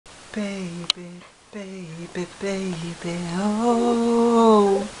Baby, baby, baby,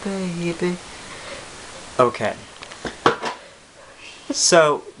 oh, baby. Okay.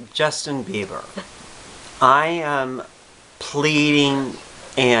 So, Justin Bieber, I am pleading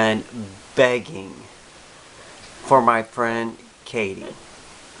and begging for my friend Cady.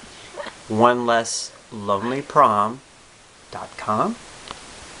 OneLessLonelyProm.com.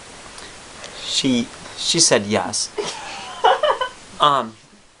 She said yes.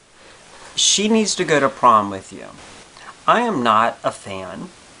 She needs to go to prom with you. I am not a fan.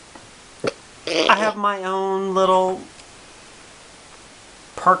 I have my own little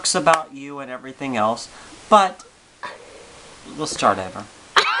perks about you and everything else, but we'll start over.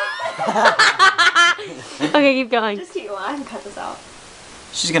 Okay, keep going. Just keep going. I can cut this out.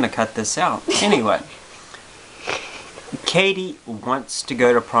 She's gonna cut this out. Anyway, Cady wants to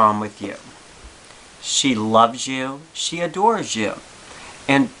go to prom with you. She loves you. She adores you.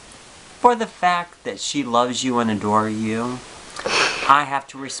 And for the fact that she loves you and adores you, I have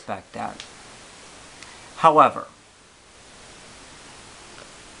to respect that. However,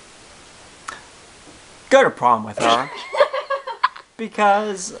 go to prom with her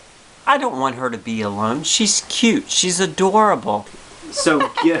because I don't want her to be alone. She's cute. She's adorable.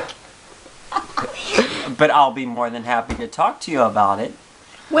 So, yeah. But I'll be more than happy to talk to you about it.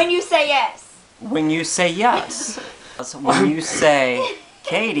 When you say yes. When you say yes. When you say,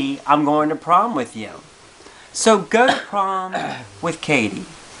 Cady, I'm going to prom with you. So go to prom with Cady.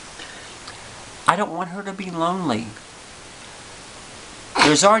 I don't want her to be lonely.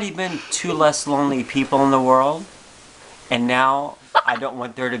 There's already been 2 less lonely people in the world. And now I don't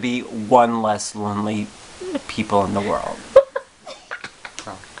want there to be 1 less lonely people in the world.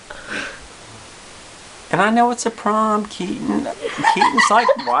 And I know it's a prom, Keaton. Keaton's like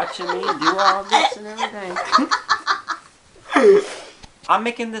watching me do all this and everything. I'm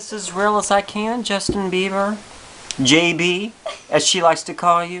making this as real as I can, Justin Bieber. JB, as she likes to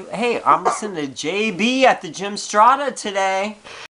call you. Hey, I'm listening to JB at the Gym Strata today.